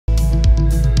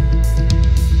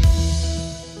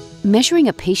Measuring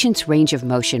a patient's range of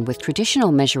motion with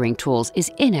traditional measuring tools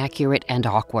is inaccurate and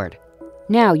awkward.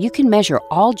 Now you can measure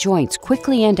all joints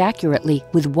quickly and accurately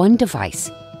with one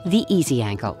device, the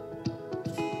EasyAngle.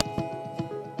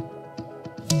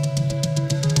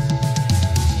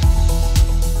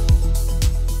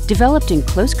 Developed in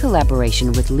close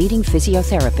collaboration with leading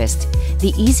physiotherapists,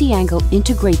 the EasyAngle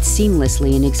integrates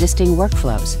seamlessly in existing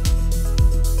workflows.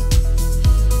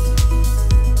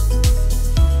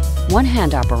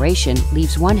 One-hand operation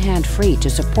leaves one hand free to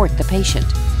support the patient.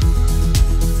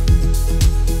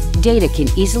 Data can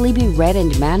easily be read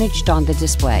and managed on the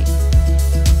display,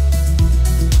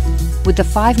 with the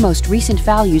 5 most recent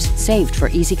values saved for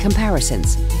easy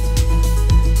comparisons.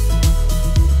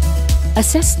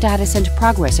 Assess status and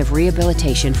progress of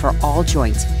rehabilitation for all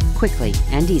joints quickly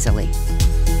and easily.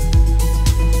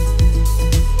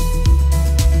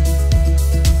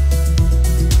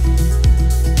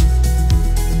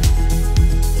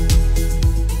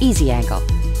 EasyAngle.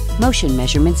 Motion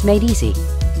measurements made easy.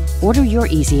 Order your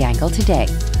EasyAngle today.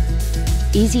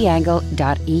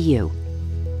 EasyAngle.eu